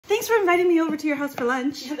thanks for inviting me over to your house for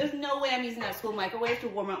lunch. Yeah, there's no way I'm using that school microwave to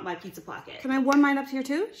warm up my pizza pocket. Can I warm mine up here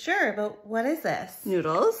too? Sure, but what is this?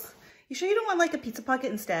 Noodles. You sure you don't want like a pizza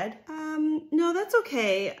pocket instead? No, that's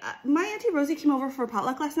okay. My Auntie Rosie came over for a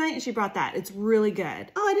potluck last night and she brought that. It's really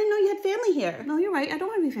good. Oh, I didn't know you had family here. No, you're right. I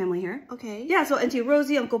don't have any family here. Okay. Yeah, so Auntie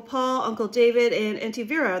Rosie, Uncle Paul, Uncle David, and Auntie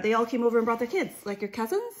Vera, they all came over and brought their kids. Like your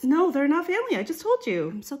cousins? No, they're not family. I just told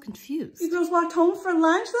you. I'm so confused. You girls walked home for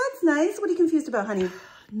lunch? That's nice. What are you confused about, honey?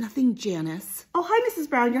 Nothing, Janice. Oh, hi, Mrs.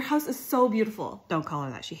 Brown. Your house is so beautiful. Don't call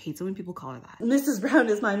her that. She hates it when people call her that. Mrs. Brown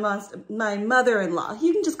is my mother-in-law.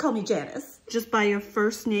 You can just call me Janice. Just by your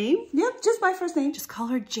first name? Yep, just my first name. Just call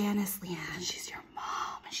her Janice, Leanne. She's your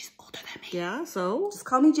mom and she's older than me. Yeah, so? Just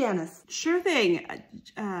call me Janice. Sure thing.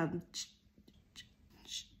 Auntie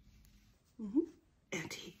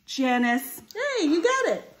Janice. Hey, you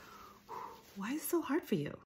got it. Why is it so hard for you?